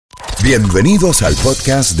Bienvenidos al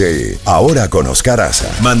podcast de Ahora con Oscar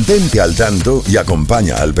Aza. Mantente al tanto y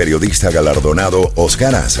acompaña al periodista galardonado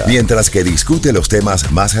Oscar Aza mientras que discute los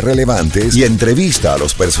temas más relevantes y entrevista a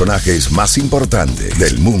los personajes más importantes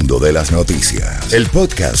del mundo de las noticias. El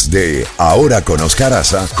podcast de Ahora con Oscar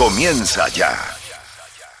Aza comienza ya.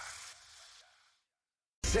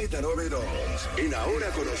 Z92, en Ahora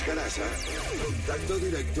con Oscar Aza, contacto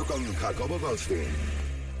directo con Jacobo Goldstein.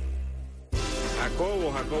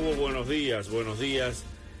 Jacobo, buenos días.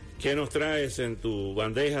 ¿Qué nos traes en tu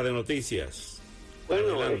bandeja de noticias?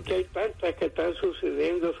 Bueno, Adelante. es que hay tantas que están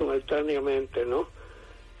sucediendo simultáneamente, ¿no?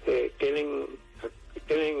 Tienen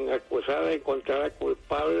acusada y encontrada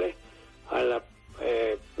culpable a la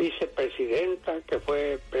vicepresidenta, que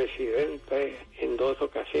fue presidente en 2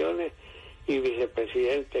 ocasiones y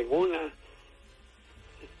vicepresidente en una,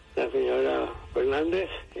 la señora Fernández.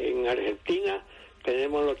 En Argentina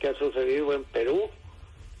tenemos lo que ha sucedido en Perú,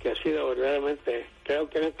 que ha sido verdaderamente, creo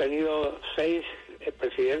que han tenido 6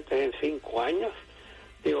 presidentes en 5 años.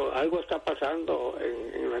 Digo, algo está pasando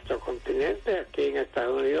en nuestro continente. Aquí en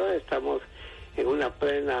Estados Unidos estamos en una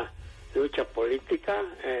plena lucha política.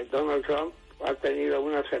 Donald Trump ha tenido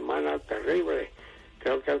una semana terrible.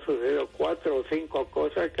 Creo que han sucedido 4 o 5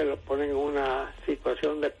 cosas que lo ponen en una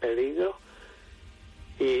situación de peligro.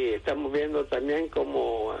 Y estamos viendo también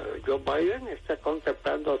como Joe Biden está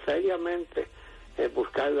contemplando seriamente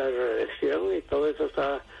buscar la reelección, y todo eso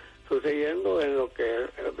está sucediendo en lo que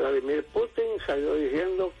Vladimir Putin salió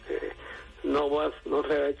diciendo que no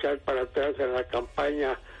se va a echar para atrás en la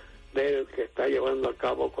campaña de él que está llevando a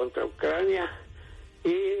cabo contra Ucrania.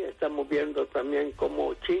 Y estamos viendo también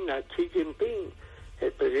como China, Xi Jinping,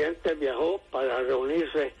 el presidente, viajó para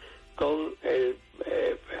reunirse con el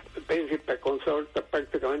príncipe consorte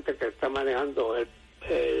prácticamente que está manejando el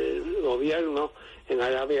gobierno en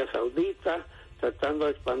Arabia Saudita, tratando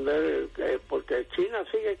de expandir, porque China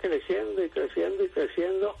sigue creciendo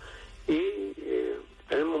y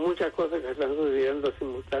tenemos muchas cosas que están sucediendo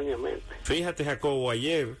simultáneamente. Fíjate, Jacobo,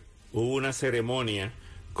 ayer hubo una ceremonia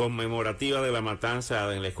conmemorativa de la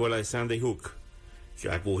matanza en la escuela de Sandy Hook, que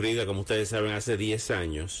ocurrida, como ustedes saben, hace 10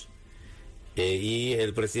 años. Y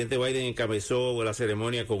el presidente Biden encabezó la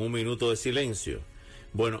ceremonia con 1 minuto de silencio.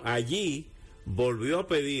 Bueno, allí volvió a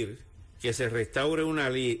pedir que se restaure una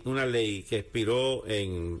ley que expiró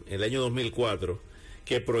en el año 2004,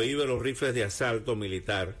 que prohíbe los rifles de asalto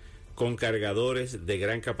militar con cargadores de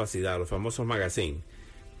gran capacidad, los famosos magazine.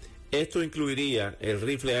 Esto incluiría el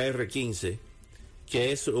rifle AR-15,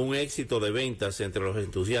 que es un éxito de ventas entre los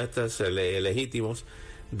entusiastas legítimos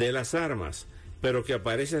de las armas, pero que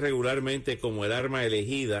aparece regularmente como el arma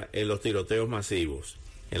elegida en los tiroteos masivos,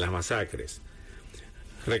 en las masacres.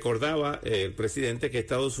 Recordaba el presidente que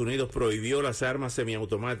Estados Unidos prohibió las armas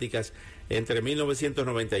semiautomáticas entre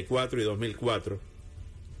 1994 y 2004.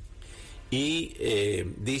 Y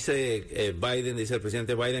dice el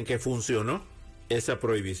presidente Biden que funcionó esa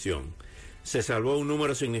prohibición. Se salvó un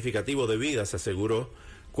número significativo de vidas, aseguró,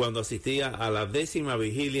 cuando asistía a la 10ª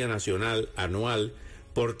vigilia nacional anual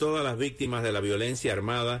por todas las víctimas de la violencia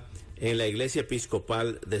armada en la iglesia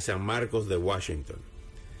episcopal de San Marcos de Washington.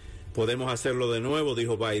 Podemos hacerlo de nuevo,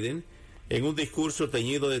 dijo Biden, en un discurso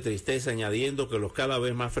teñido de tristeza, añadiendo que los cada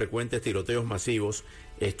vez más frecuentes tiroteos masivos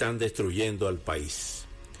están destruyendo al país.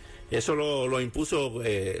 Eso lo impuso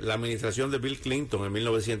la administración de Bill Clinton en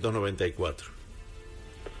 1994.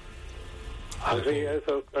 Así,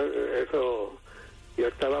 eso yo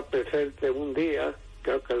estaba presente un día,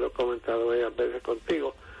 creo que lo he comentado varias veces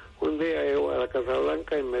contigo. Un día llego a la Casa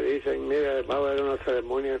Blanca y me dicen, mira, va a haber una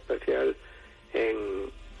ceremonia especial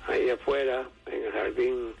ahí afuera, en el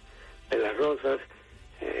Jardín de las Rosas,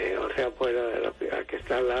 o sea, afuera de la que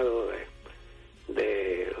está al lado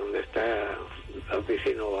de donde está la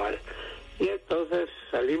oficina oval. Y entonces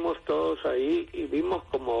salimos todos ahí y vimos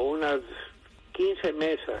como unas 15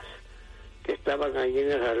 mesas que estaban allí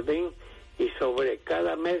en el jardín, y sobre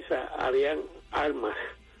cada mesa habían armas,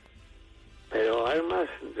 pero armas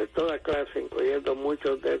de toda clase, incluyendo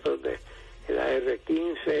muchos de esos de el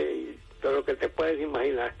AR-15 y todo lo que te puedes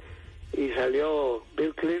imaginar. Y salió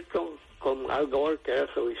Bill Clinton con Al Gore, que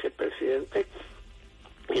era su vicepresidente,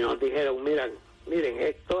 y nos dijeron, miren,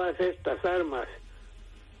 todas estas armas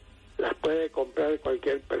las puede comprar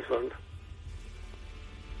cualquier persona.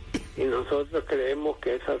 Y nosotros creemos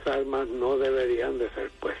que esas armas no deberían de ser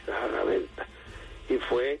puestas a la venta. Y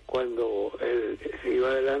fue cuando él siguió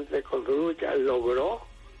adelante con su lucha, logró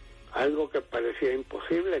algo que parecía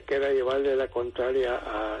imposible, que era llevarle la contraria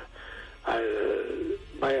al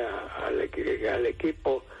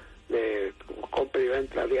equipo de compra y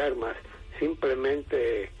venta de armas.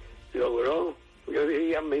 Simplemente logró yo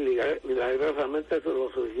diría milagrosamente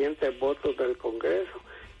los suficientes votos del Congreso,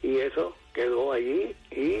 y eso quedó allí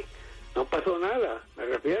y no pasó nada. Me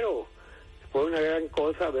refiero, fue una gran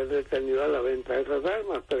cosa haber detenido la venta de esas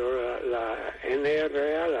armas, pero la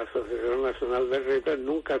NRA, la Asociación Nacional de Rifles,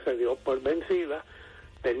 nunca se dio por vencida.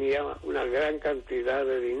 Tenía una gran cantidad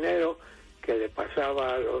de dinero que le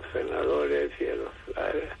pasaba a los senadores y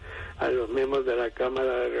a los miembros de la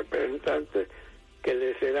Cámara de Representantes, que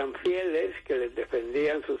les eran fieles, que les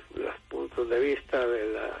defendían los puntos de vista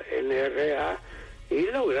de la NRA, y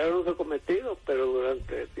lograron su cometido. Pero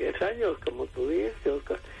durante 10 años, como tú dices,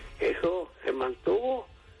 Oscar, eso se mantuvo.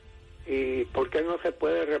 ¿Y por qué no se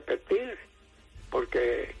puede repetir?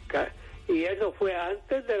 Y eso fue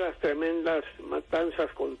antes de las tremendas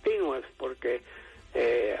matanzas continuas, porque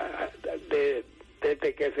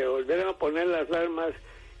desde que se volvieron a poner las armas,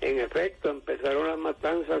 en efecto, empezaron las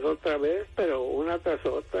matanzas otra vez, pero una tras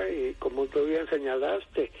otra, y como tú bien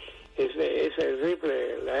señalaste, ese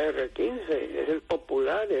rifle, la R-15, es el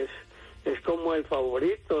popular, es como el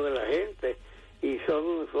favorito de la gente, y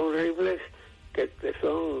son rifles que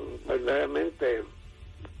son verdaderamente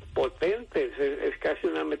potentes, es casi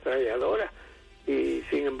una ametralladora, y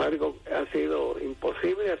sin embargo ha sido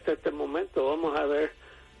imposible hasta este momento. Vamos a ver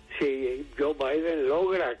si Joe Biden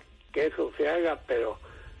logra que eso se haga, pero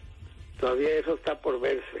todavía eso está por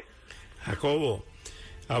verse. Jacobo,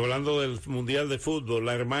 hablando del Mundial de Fútbol,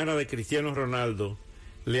 la hermana de Cristiano Ronaldo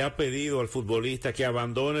le ha pedido al futbolista que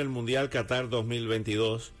abandone el Mundial Qatar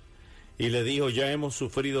 2022 y le dijo: ya hemos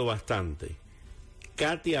sufrido bastante.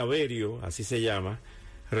 Katia Averio, así se llama,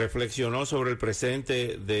 reflexionó sobre el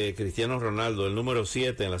presente de Cristiano Ronaldo, el número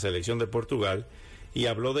 7 en la selección de Portugal, y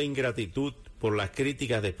habló de ingratitud por las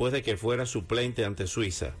críticas después de que fuera suplente ante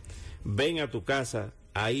Suiza. Ven a tu casa,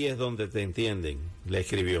 ahí es donde te entienden, le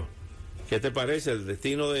escribió. ¿Qué te parece? El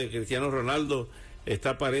destino de Cristiano Ronaldo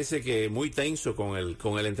parece que muy tenso con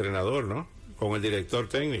el entrenador, ¿no? Con el director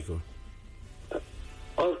técnico.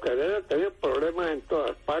 Oscar, él ha tenido problemas en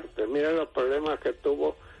todas partes. Mira los problemas que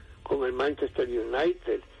tuvo con el Manchester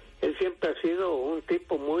United. Él siempre ha sido un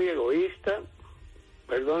tipo muy egoísta,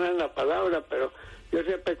 perdonen la palabra, pero yo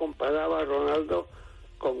siempre comparaba a Ronaldo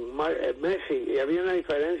con Messi, y había una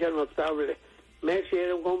diferencia notable. Messi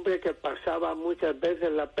era un hombre que pasaba muchas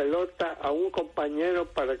veces la pelota a un compañero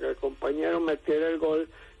para que el compañero metiera el gol,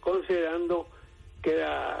 considerando que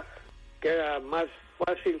era más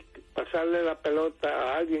fácil pasarle la pelota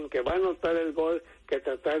a alguien que va a anotar el gol que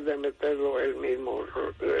tratar de meterlo él mismo.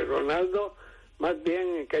 Ronaldo más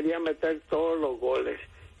bien quería meter todos los goles,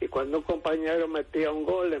 y cuando un compañero metía un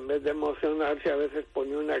gol, en vez de emocionarse, a veces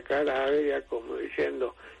ponía una cara agria como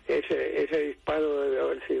diciendo: ese disparo debe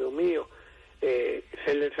haber sido mío.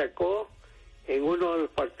 Se le sacó en uno de los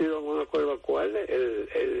partidos, no me acuerdo cuál,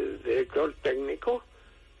 el director técnico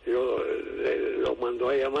lo mandó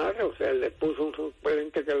a llamar, o sea, le puso un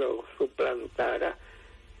suplente que lo suplantara,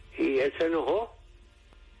 y él se enojó,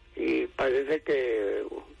 y parece que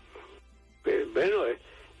bueno,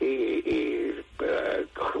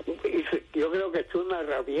 yo creo que es una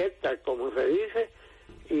rabieta, como se dice,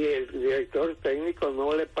 y el director técnico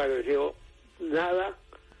no le pareció nada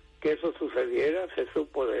que eso sucediera, se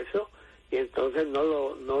supo de eso, y entonces no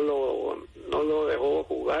lo dejó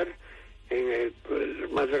jugar en el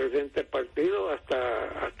más reciente partido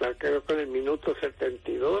hasta creo que en el minuto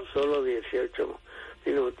 72, solo 18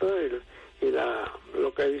 minutos, y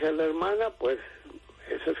lo que dice la hermana, pues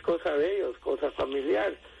eso es cosa de ellos, cosa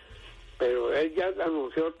familiar, pero él ya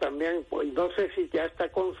anunció también, pues no sé si ya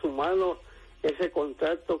está consumado ese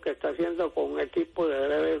contrato que está haciendo con un equipo de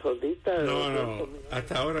Arabia Saudita.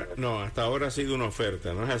 Hasta ahora ha sido una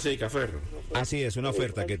oferta, ¿no es así, Caferro? Así es, una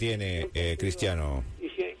oferta que tiene Cristiano.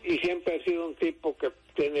 Y siempre ha sido un tipo que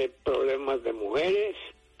tiene problemas de mujeres,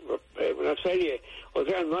 una serie, o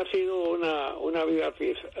sea, no ha sido una vida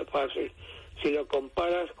fácil. Si lo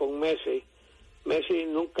comparas con Messi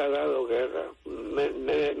nunca ha dado guerra.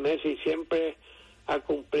 Messi siempre ha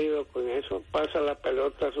cumplido con eso, pasa la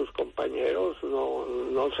pelota a sus compañeros,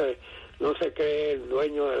 no se cree el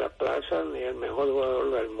dueño de la plaza, ni el mejor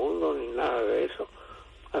jugador del mundo, ni nada de eso.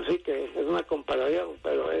 Así que es una comparación,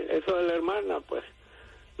 pero eso de la hermana, pues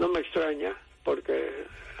no me extraña, porque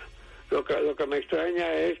lo que me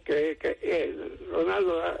extraña es que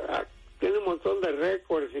Ronaldo tiene un montón de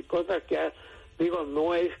récords y cosas que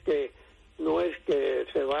no es que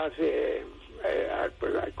se base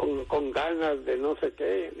con ganas de no sé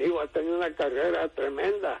qué. Ha tenido una carrera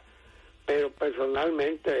tremenda, pero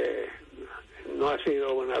personalmente no ha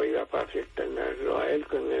sido una vida fácil tenerlo a él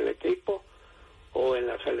con el equipo o en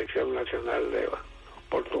la selección nacional de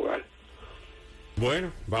Portugal.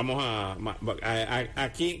 Bueno, vamos a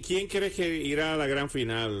 ¿quién crees que irá a la gran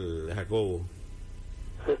final, Jacobo?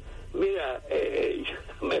 Mira,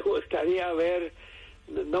 me gustaría ver,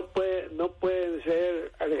 no pueden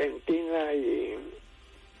ser Argentina y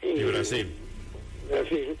Brasil.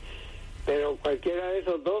 Brasil, pero cualquiera de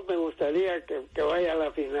esos dos me gustaría que vaya a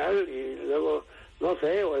la final. Y luego, no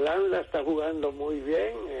sé, Holanda está jugando muy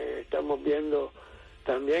bien, estamos viendo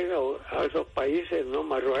también a esos países, ¿no?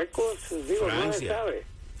 Marruecos, digo, Francia, no se sabe.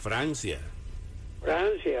 Francia,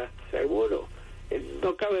 seguro.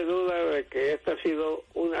 No cabe duda de que esta ha sido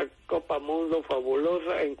una Copa Mundo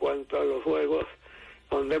fabulosa en cuanto a los juegos,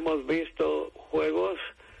 donde hemos visto juegos,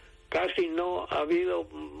 casi no ha habido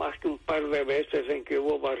más que un par de veces en que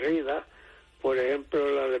hubo barrida. Por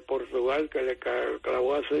ejemplo, la de Portugal, que le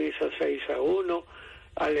clavó a Suiza 6-1,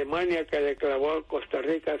 Alemania, que le clavó a Costa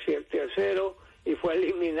Rica 7-0, y fue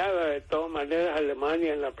eliminada de todas maneras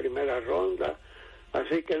Alemania en la primera ronda.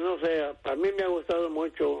 Así que no sé, a mí me ha gustado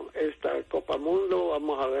mucho esta Copa Mundo.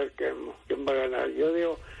 Vamos a ver quién va a ganar. Yo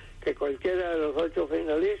digo que cualquiera de los 8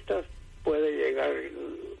 finalistas puede llegar.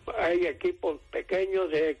 Hay equipos pequeños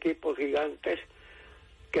y hay equipos gigantes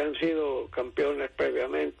que han sido campeones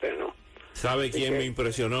previamente, ¿no? ¿Sabe quién me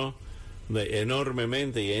impresionó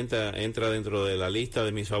enormemente y entra dentro de la lista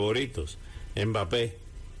de mis favoritos? Mbappé.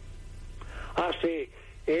 Ah, sí,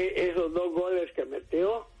 esos 2 goles que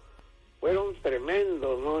metió fueron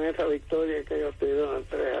tremendos, ¿no? En esa victoria que ellos tuvieron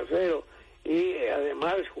 3-0. Y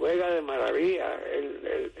además juega de maravilla.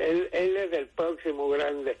 Él es el próximo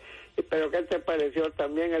grande. Pero ¿qué te pareció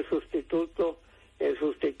también el sustituto de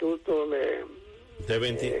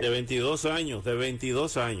 22 años,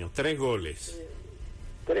 3 goles.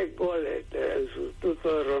 3 goles, el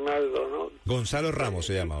sustituto de Ronaldo, ¿no? Gonzalo Ramos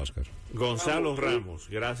se llama, Oscar. Gonzalo Ramos,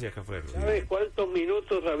 gracias, Café. ¿Sabes cuántos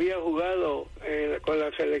minutos había jugado con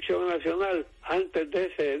la selección nacional antes de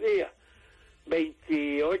ese día?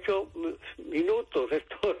 28 minutos, es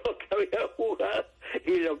todo lo que había jugado,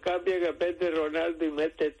 y lo cambia de repente Ronaldo y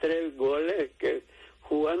mete 3 goles, que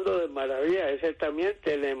jugando de maravilla. Ese también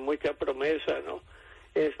tiene mucha promesa, ¿no?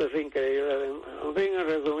 Esto es increíble. En fin, en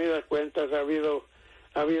resumidas cuentas, ha habido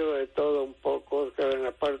de todo un poco, que en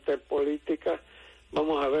la parte política.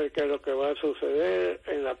 Vamos a ver qué es lo que va a suceder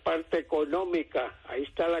en la parte económica. Ahí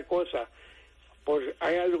está la cosa. Pues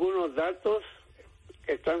hay algunos datos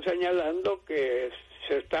que están señalando que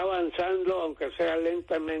se está avanzando, aunque sea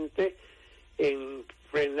lentamente, en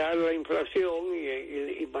frenar la inflación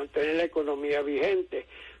y mantener la economía vigente.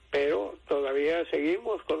 Pero todavía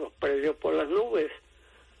seguimos con los precios por las nubes.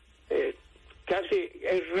 Casi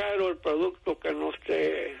es raro el producto que no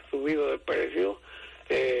esté subido de precio.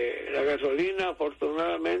 La gasolina,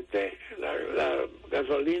 afortunadamente, la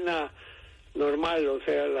gasolina normal, o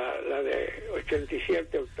sea, la de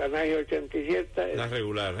 87, octanaje 87, la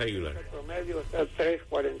regular. El promedio está a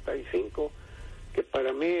 3.45, que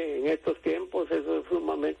para mí en estos tiempos eso es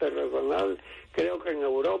sumamente razonable. Creo que en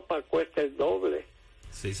Europa cuesta el doble.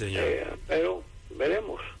 Sí, señor. Pero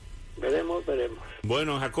veremos.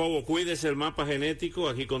 Bueno, Jacobo, cuídese el mapa genético.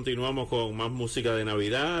 Aquí continuamos con más música de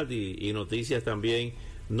Navidad y noticias también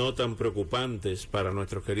no tan preocupantes para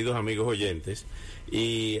nuestros queridos amigos oyentes.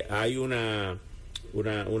 Y hay una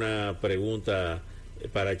pregunta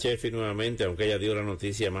para Chefi nuevamente, aunque ella dio la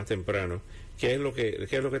noticia más temprano. ¿Qué es lo que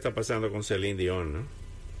está pasando con Celine Dion, no?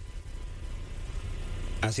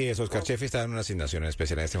 Así es, Oscar. Chefi está en una asignación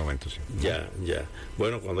especial en este momento. Sí. Ya.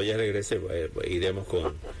 Bueno, cuando ella regrese iremos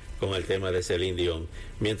con el tema de Celine Dion.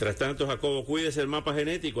 Mientras tanto, Jacobo, cuídese el mapa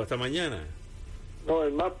genético. Hasta mañana. No,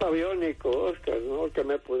 el mapa biónico, Oscar, ¿no? Que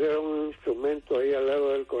me pusieron un instrumento ahí al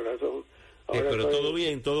lado del corazón. Ahora pero todo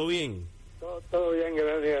bien. Todo bien,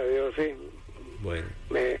 gracias a Dios, sí. Bueno.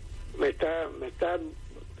 Me está,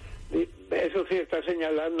 eso sí está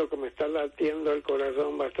señalando que me está latiendo el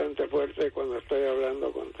corazón bastante fuerte cuando estoy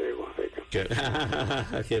hablando contigo.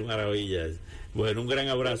 Qué maravilla. Bueno, un gran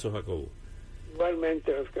abrazo, Jacobo.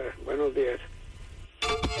 Igualmente, Oscar. Buenos días.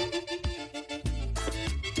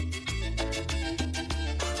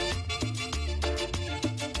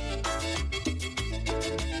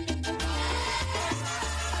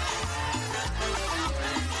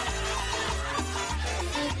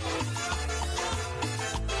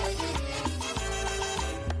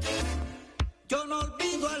 Yo no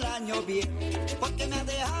olvido al año viejo, porque me ha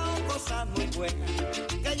dejado cosas muy buenas.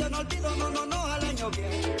 Que yo no olvido, no al año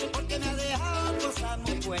viejo, porque me ha dejado cosas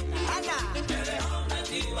muy buenas. ¡Ana! Me dejó una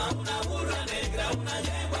chiva, una burra negra, una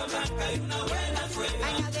yegua blanca y una buena suegra.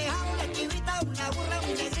 Ay, me ha dejado una chivita, una burra,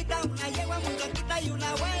 una negrita, una yegua muy blanquita y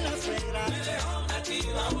una buena suegra. Me dejó una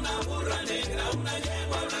chiva, una burra negra, una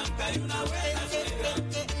yegua blanca y una buena suegra.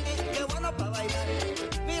 Qué bueno para bailar.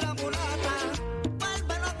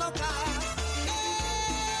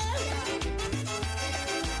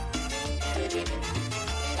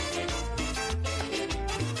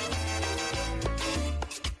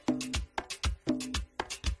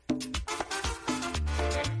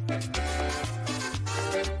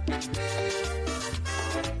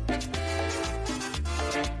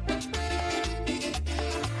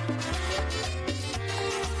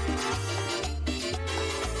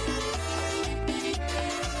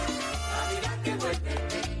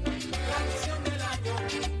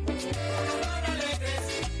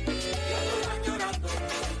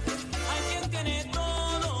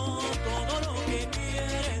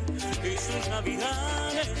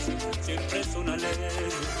 navidades siempre son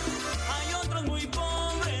alegres. Hay otros muy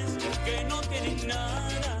pobres que no tienen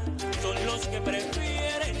nada, son los que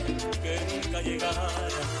prefieren que nunca llegara.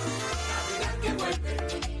 Navidad que vuelve,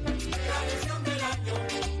 tradición del año,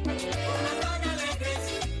 unos van alegres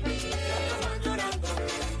y otros van llorando.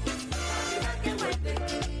 Navidad que vuelve,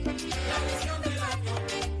 tradición del año,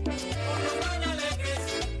 unos van alegres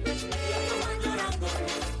y otros van llorando.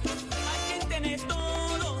 Hay quien tiene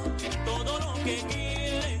todo lo que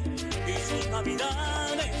quiere y sus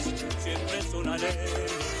navidades siempre son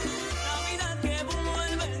alegres. Navidad que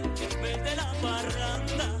vuelve, mes de la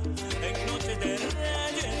parranda, en noches de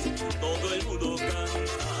reyes todo el mundo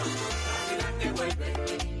canta.